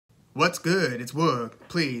What's good? It's Woog.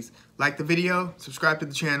 Please like the video, subscribe to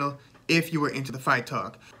the channel if you are into the fight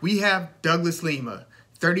talk. We have Douglas Lima,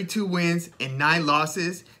 32 wins and 9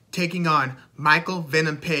 losses, taking on Michael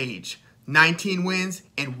Venom Page, 19 wins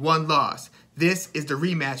and 1 loss. This is the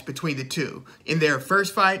rematch between the two. In their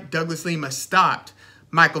first fight, Douglas Lima stopped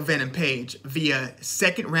Michael Venom Page via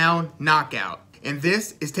second round knockout. And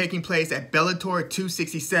this is taking place at Bellator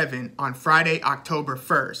 267 on Friday, October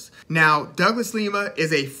 1st. Now, Douglas Lima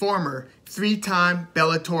is a former 3-time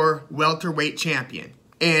Bellator welterweight champion.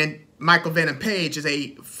 And Michael Venom Page is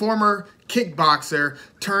a former kickboxer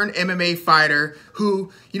turned MMA fighter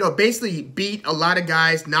who, basically beat a lot of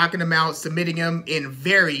guys, knocking them out, submitting them in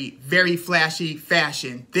very, very flashy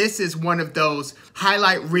fashion. This is one of those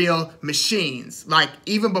highlight reel machines. Like,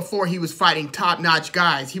 even before he was fighting top-notch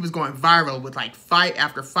guys, he was going viral with like fight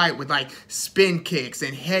after fight with like spin kicks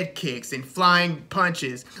and head kicks and flying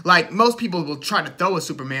punches. Like, most people will try to throw a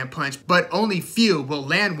Superman punch, but only few will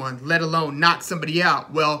land one, let alone knock somebody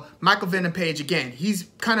out. Well, Michael Venom Page, again, he's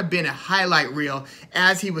kind of been a highlight reel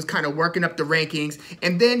as he was kind of working up the rankings,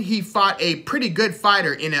 and then he fought a pretty good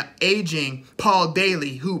fighter in an aging Paul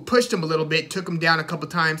Daly who pushed him a little bit, took him down a couple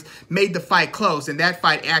times, made the fight close, and that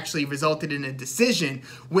fight actually resulted in a decision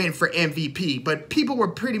win for MVP. But people were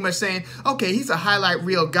pretty much saying, okay, he's a highlight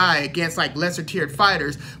reel guy against like lesser tiered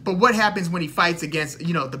fighters, but what happens when he fights against, the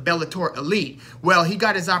Bellator elite? Well, he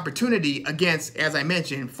got his opportunity against, as I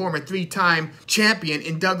mentioned, former 3-time champion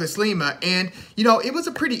in Douglas Lima, and it was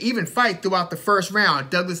a pretty even fight throughout the first round.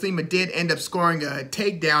 Douglas Lima did end up scoring a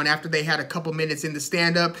takedown after they had a couple minutes in the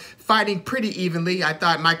stand-up, fighting pretty evenly. I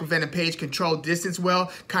thought Michael Venom Page controlled distance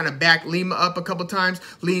well, kind of backed Lima up a couple times.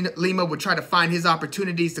 Lima would try to find his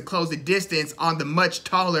opportunities to close the distance on the much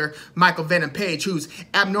taller Michael Venom Page, who's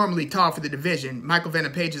abnormally tall for the division. Michael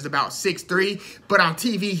Venom Page is about 6'3", but on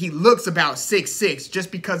TV he looks about 6'6",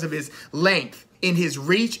 just because of his length in his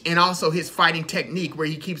reach and also his fighting technique, where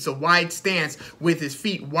he keeps a wide stance with his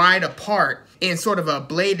feet wide apart in sort of a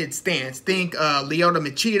bladed stance. Think Lyoto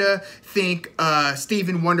Machida, think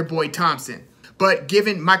Stephen Wonderboy Thompson. But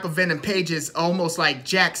given Michael Venom Page's almost like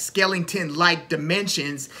Jack Skellington-like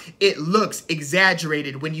dimensions, it looks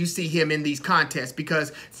exaggerated when you see him in these contests,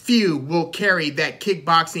 because few will carry that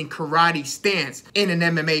kickboxing karate stance in an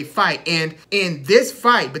MMA fight. And in this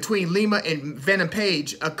fight between Lima and Venom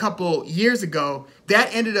Page a couple years ago,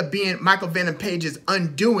 that ended up being Michael Venom Page's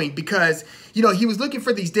undoing, because, he was looking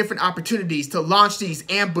for these different opportunities to launch these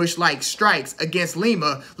ambush-like strikes against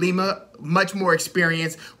Lima. Lima, much more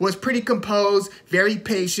experienced, was pretty composed, very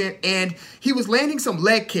patient, and he was landing some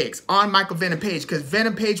leg kicks on Michael Venom Page, because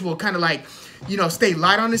Venom Page will kind of like, stay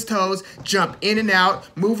light on his toes, jump in and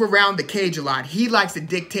out, move around the cage a lot. He likes to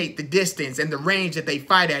dictate the distance and the range that they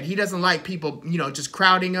fight at. He doesn't like people, just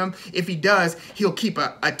crowding him. If he does, he'll keep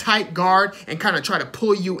a tight guard and kind of try to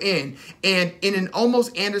pull you in. And in an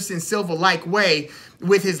almost Anderson Silva-like way,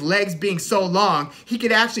 with his legs being so long, he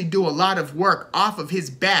could actually do a lot of work off of his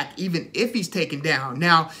back, even if he's taken down.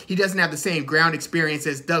 Now, he doesn't have the same ground experience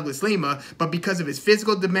as Douglas Lima, but because of his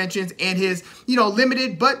physical dimensions and his,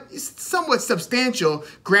 limited but somewhat substantial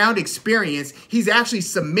ground experience, he's actually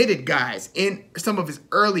submitted guys in some of his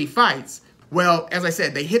early fights. Well, as I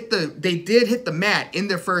said, they did hit the mat in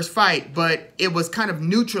their first fight, but it was kind of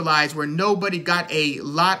neutralized where nobody got a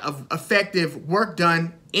lot of effective work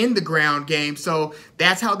done in the ground game. So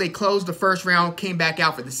that's how they closed the first round, came back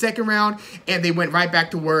out for the second round, and they went right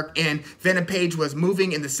back to work. And Venom Page was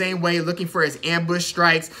moving in the same way, looking for his ambush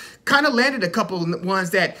strikes. Kind of landed a couple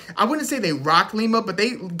ones that I wouldn't say they rocked Lima, but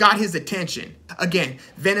they got his attention. Again,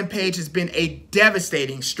 Venom Page has been a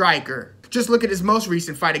devastating striker. Just look at his most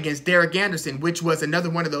recent fight against Derek Anderson, which was another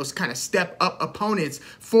one of those kind of step-up opponents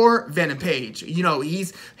for Venom Page.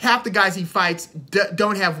 He's half the guys he fights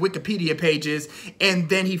don't have Wikipedia pages, and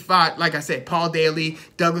then he fought, like I said, Paul Daly,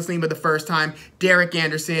 Douglas Lima the first time, Derek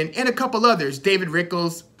Anderson, and a couple others, David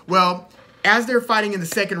Rickles. Well, as they're fighting in the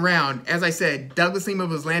second round, as I said, Douglas Lima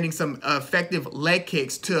was landing some effective leg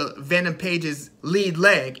kicks to Venom Page's lead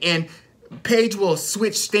leg, and Page will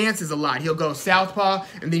switch stances a lot. He'll go southpaw,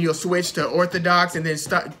 and then he'll switch to orthodox, and then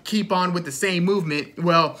keep on with the same movement.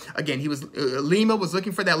 Well, again, Lima was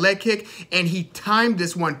looking for that leg kick, and he timed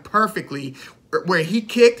this one perfectly, where he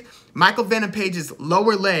kicked Michael Venom Page's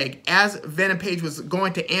lower leg as Venom Page was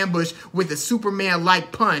going to ambush with a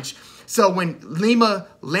Superman-like punch. So when Lima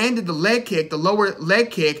landed the leg kick, the lower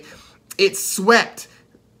leg kick, it swept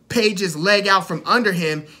Page's leg out from under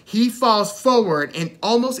him. He falls forward, and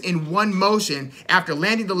almost in one motion, after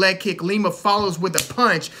landing the leg kick, Lima follows with a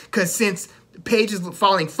punch, because since Page is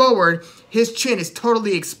falling forward, his chin is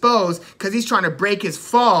totally exposed because he's trying to break his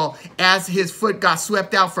fall as his foot got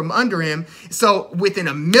swept out from under him. So within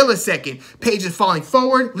a millisecond, Page is falling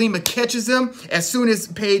forward. Lima catches him. As soon as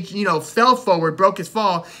Page, fell forward, broke his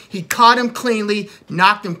fall, he caught him cleanly,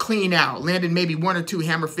 knocked him clean out, landed maybe 1 or 2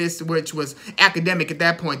 hammer fists, which was academic at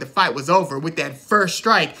that point. The fight was over with that first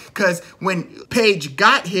strike because when Page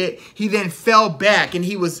got hit, he then fell back and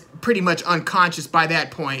he was pretty much unconscious by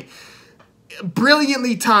that point.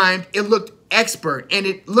 Brilliantly timed. It looked expert, and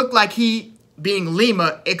it looked like he, being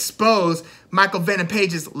Lima, exposed Michael Venom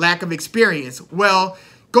Page's lack of experience. Well,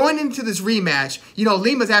 going into this rematch,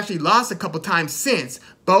 Lima's actually lost a couple times since,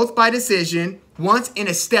 both by decision, once in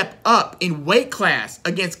a step up in weight class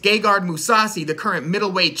against Gegard Mousasi, the current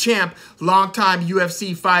middleweight champ, longtime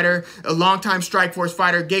UFC fighter, a longtime Strikeforce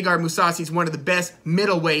fighter. Gegard Mousasi is one of the best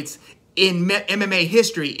middleweights in MMA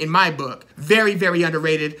history, in my book. Very, very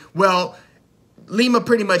underrated. Well, Lima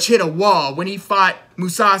pretty much hit a wall when he fought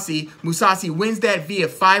Mousasi. Mousasi wins that via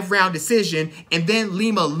 5-round decision, and then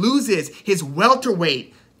Lima loses his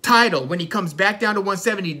welterweight title when he comes back down to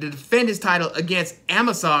 170 to defend his title against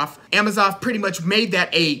Amosov. Amosov pretty much made that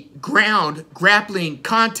a ground grappling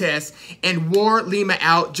contest and wore Lima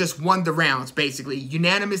out, just won the rounds, basically.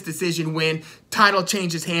 Unanimous decision win. Title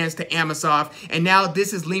changes hands to Amosov, and now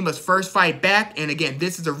this is Lima's first fight back, and again,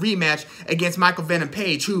 this is a rematch against Michael Venom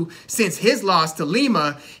Page, who, since his loss to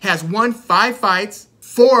Lima, has won 5 fights,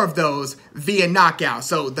 4 of those via knockout.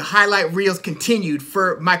 So the highlight reels continued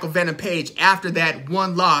for Michael Venom Page after that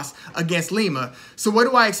one loss against Lima. So what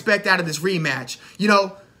do I expect out of this rematch?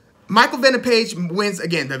 Michael Venom Page wins,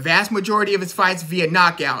 again, the vast majority of his fights via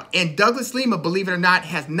knockout. And Douglas Lima, believe it or not,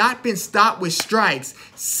 has not been stopped with strikes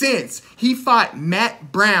since he fought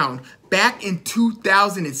Matt Brown back in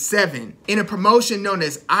 2007 in a promotion known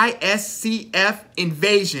as ISCF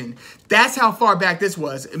Invasion. That's how far back this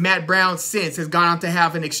was. Matt Brown since has gone on to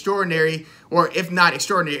have an extraordinary, or if not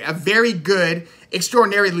extraordinary, a very good,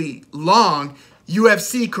 extraordinarily long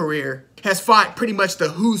UFC career. Has fought pretty much the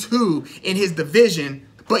who's who in his division.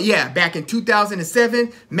 But yeah, back in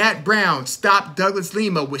 2007, Matt Brown stopped Douglas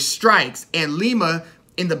Lima with strikes, and Lima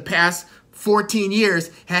in the past 14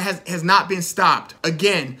 years has not been stopped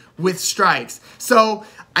again with strikes. So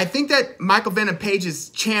I think that Michael Venom Page's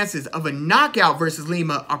chances of a knockout versus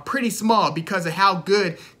Lima are pretty small because of how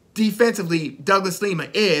good defensively Douglas Lima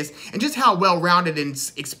is, and just how well-rounded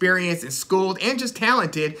and experienced and schooled and just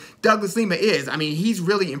talented Douglas Lima is. I mean, he's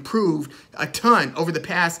really improved a ton over the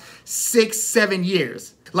past 6-7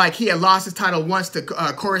 years. Like, he had lost his title once to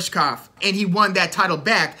Koreshkov, and he won that title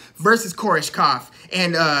back versus Koreshkov.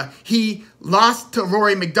 And he lost to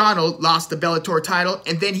Rory McDonald, lost the Bellator title,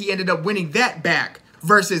 and then he ended up winning that back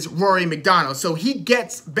versus Rory McDonald. So he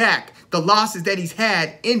gets back the losses that he's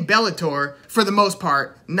had in Bellator for the most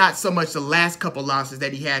part, not so much the last couple losses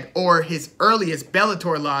that he had or his earliest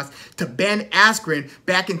Bellator loss to Ben Askren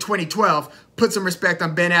back in 2012. Put some respect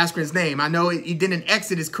on Ben Askren's name. I know he didn't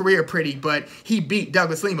exit his career pretty, but he beat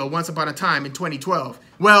Douglas Lima once upon a time in 2012.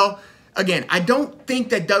 Well, again, I don't think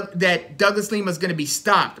that Douglas Lima is going to be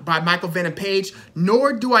stopped by Michael Venom Page,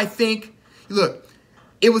 nor do I think, look,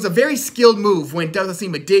 it was a very skilled move when Douglas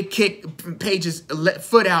Lima did kick Page's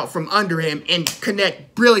foot out from under him and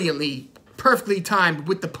connect brilliantly, perfectly timed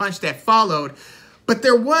with the punch that followed. But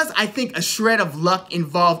there was, I think, a shred of luck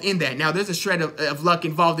involved in that. Now, there's a shred of luck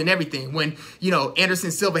involved in everything. When,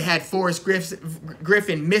 Anderson Silva had Forrest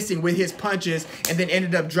Griffin missing with his punches and then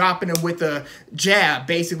ended up dropping him with a jab,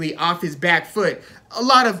 basically off his back foot. A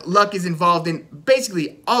lot of luck is involved in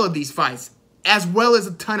basically all of these fights, as well as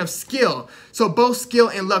a ton of skill. So both skill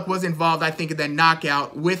and luck was involved, I think, in that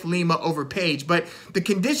knockout with Lima over Page. But the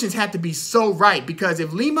conditions had to be so right, because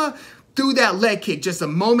if Lima threw that leg kick just a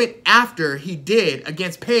moment after he did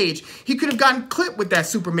against Page, he could have gotten clipped with that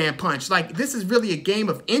Superman punch. Like, this is really a game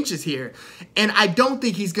of inches here. And I don't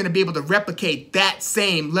think he's going to be able to replicate that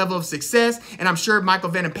same level of success. And I'm sure Michael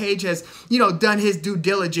Venom Page has, done his due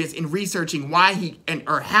diligence in researching why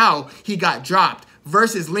or how he got dropped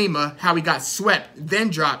versus Lima, how he got swept, then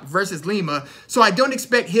dropped versus Lima. So I don't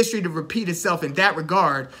expect history to repeat itself in that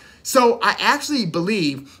regard. So I actually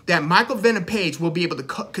believe that Michael Venom Page will be able to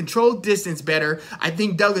control distance better. I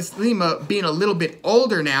think Douglas Lima, being a little bit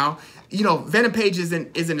older now, Venom Page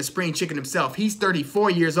isn't a spring chicken himself. He's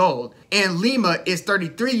 34 years old, and Lima is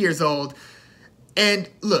 33 years old. And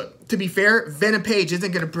look, to be fair, Venom Page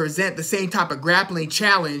isn't going to present the same type of grappling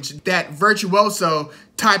challenge, that virtuoso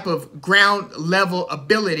type of ground level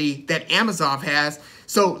ability that Amosov has.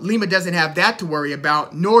 So Lima doesn't have that to worry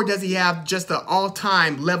about, nor does he have just the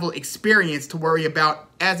all-time level experience to worry about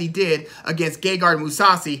as he did against Gegard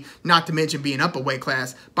Mousasi, not to mention being up a weight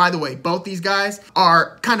class. By the way, both these guys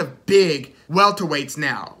are kind of big welterweights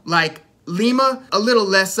now. Like Lima, a little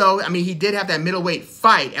less so. I mean, he did have that middleweight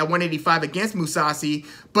fight at 185 against Mousasi,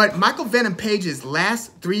 but Michael Venom Page's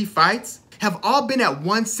last 3 fights have all been at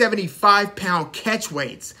 175-pound catch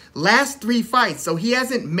weights. Last 3 fights, so he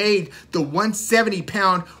hasn't made the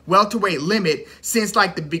 170-pound welterweight limit since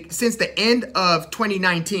the end of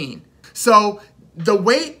 2019. So the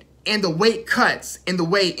weight and the weight cuts and the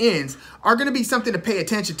weigh-ins are going to be something to pay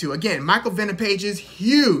attention to. Again, Michael Venom Page is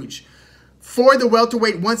huge for the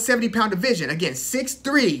welterweight 170-pound division. Again,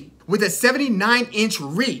 6'3", with a 79-inch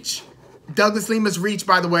reach. Douglas Lima's reach,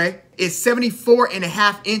 by the way, is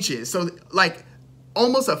 74.5 inches. So, like,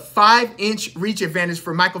 almost a 5-inch reach advantage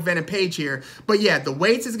for Michael Venom Page here. But yeah, the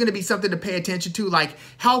weights is going to be something to pay attention to. Like,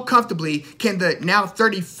 how comfortably can the now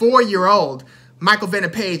 34-year-old Michael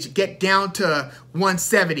Venom Page get down to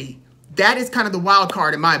 170? That is kind of the wild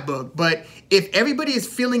card in my book. But if everybody is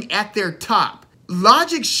feeling at their top,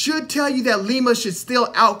 logic should tell you that Lima should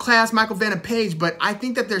still outclass Michael Venom Page, but I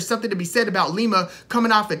think that there's something to be said about Lima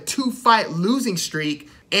coming off a 2-fight losing streak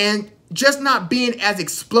and just not being as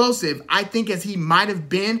explosive, I think, as he might have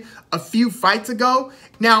been a few fights ago.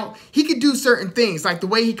 Now, he could do certain things, like the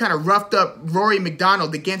way he kind of roughed up Rory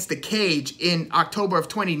McDonald against the cage in October of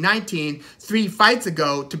 2019, 3 fights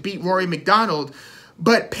ago, to beat Rory McDonald.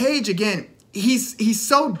 But Page, again, he's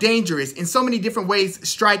so dangerous in so many different ways,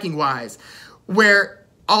 striking-wise, where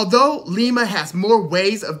although Lima has more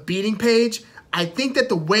ways of beating Page, I think that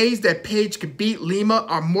the ways that Page could beat Lima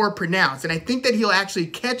are more pronounced. And I think that he'll actually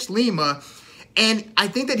catch Lima, and I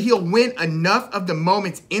think that he'll win enough of the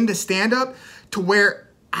moments in the stand-up to where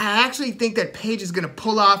I actually think that Page is going to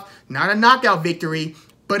pull off not a knockout victory,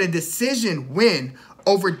 but a decision win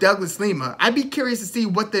over Douglas Lima. I'd be curious to see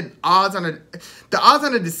what the odds on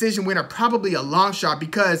a decision win are. Probably a long shot,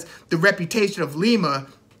 because the reputation of Lima,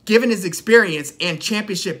 given his experience and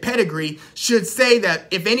championship pedigree, should say that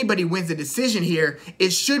if anybody wins a decision here, it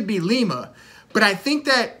should be Lima. But I think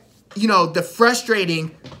that, you know, the frustrating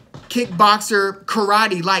kickboxer,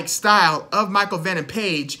 karate-like style of Michael Venom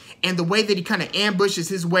Page and the way that he kind of ambushes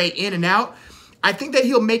his way in and out, I think that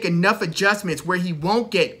he'll make enough adjustments where he won't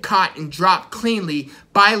get caught and dropped cleanly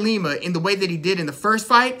by Lima in the way that he did in the first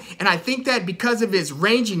fight. And I think that because of his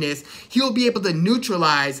ranginess, he'll be able to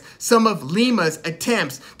neutralize some of Lima's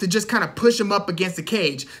attempts to just kind of push him up against the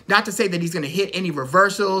cage. Not to say that he's going to hit any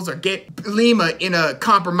reversals or get Lima in a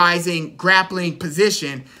compromising grappling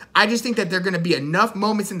position. I just think that there are going to be enough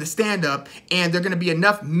moments in the stand-up, and there are going to be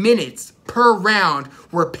enough minutes per round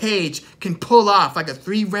where Page can pull off like a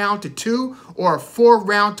 3-round to 2 or a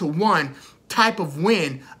 4-round to 1 type of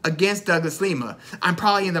win against Douglas Lima. I'm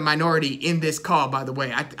probably in the minority in this call, by the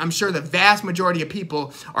way. I'm sure the vast majority of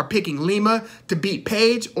people are picking Lima to beat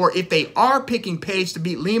Page, or if they are picking Page to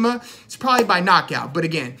beat Lima, it's probably by knockout. But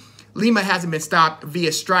again, Lima hasn't been stopped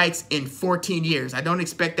via strikes in 14 years. I don't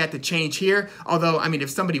expect that to change here. Although, I mean, if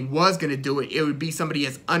somebody was going to do it, it would be somebody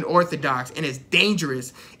as unorthodox and as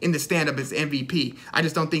dangerous in the stand-up as MVP. I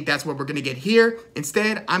just don't think that's what we're going to get here.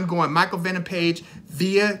 Instead, I'm going Michael Venom Page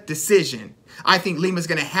via decision. I think Lima's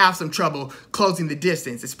going to have some trouble closing the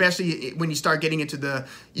distance, especially when you start getting into the,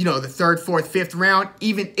 you know, the 3rd, 4th, 5th round,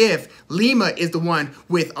 even if Lima is the one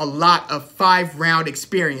with a lot of 5-round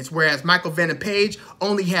experience, whereas Michael Venom Page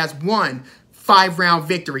only has 1 5-round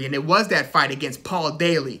victory, and it was that fight against Paul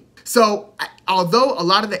Daly. So, although a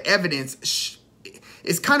lot of the evidence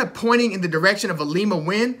is kind of pointing in the direction of a Lima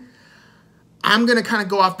win, I'm going to kind of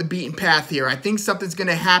go off the beaten path here. I think something's going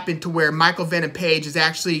to happen to where Michael Venom Page is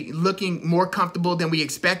actually looking more comfortable than we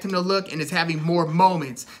expect him to look, and is having more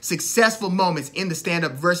moments, successful moments in the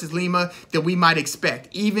stand-up versus Lima than we might expect,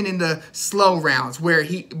 even in the slow rounds where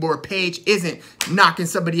Page isn't knocking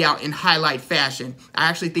somebody out in highlight fashion. I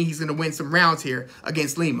actually think he's going to win some rounds here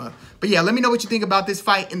against Lima. But yeah, let me know what you think about this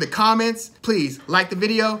fight in the comments. Please like the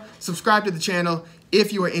video, subscribe to the channel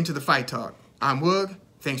if you are into the fight talk. I'm Woog.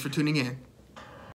 Thanks for tuning in.